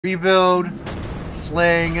Rebuild.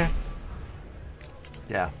 Sling.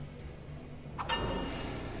 Yeah.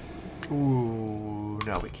 Ooh,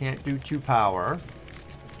 no, we can't do 2 power.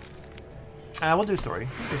 We'll do 3.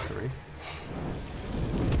 We'll do 3.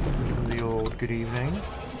 Give them the old good evening.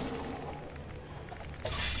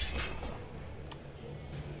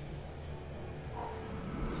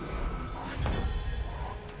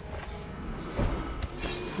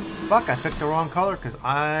 Fuck, I picked the wrong color because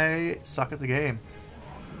I suck at the game.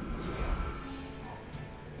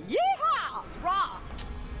 Yeehaw! Raw!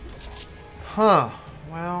 Huh.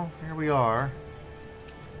 Well, here we are.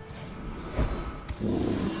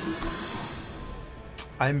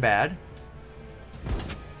 I'm bad.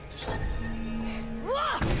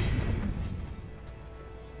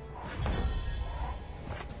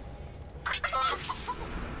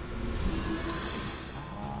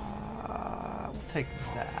 We'll take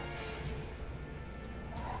that.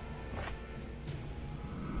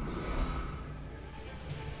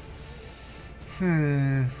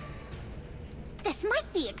 This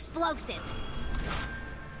might be explosive.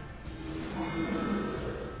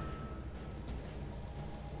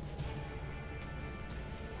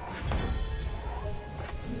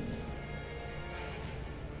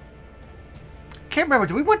 Can't remember.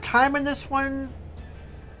 Do we want time in this one?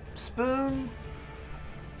 Spoon?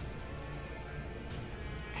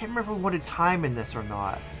 Can't remember if we wanted time in this or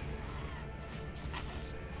not.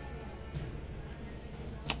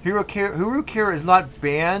 Hirukira is not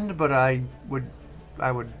banned, but I would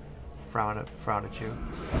frown at you.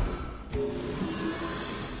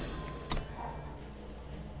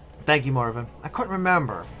 Thank you, Marvin. I couldn't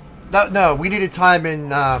remember. No, we needed time in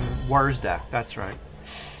War's deck. That's right.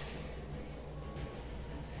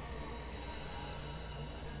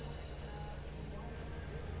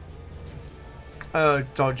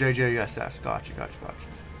 It's all JJSS. Gotcha.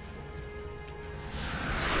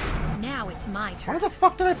 Now it's my turn. Why the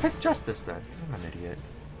fuck did I pick Justice then? I'm an idiot.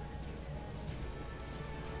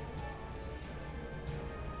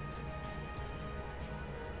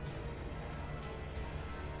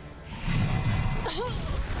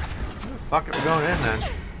 Fuck it, we're going in then.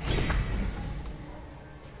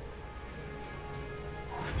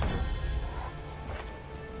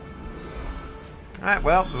 Alright,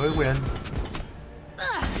 well, we win.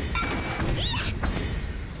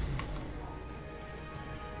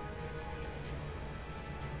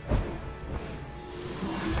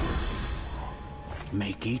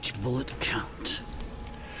 Make each bullet count.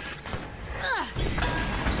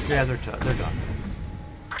 Yeah, they're done.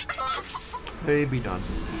 They be done.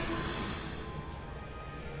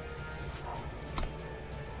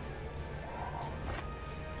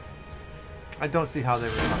 I don't see how they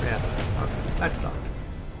were. Yeah, okay. That sucked.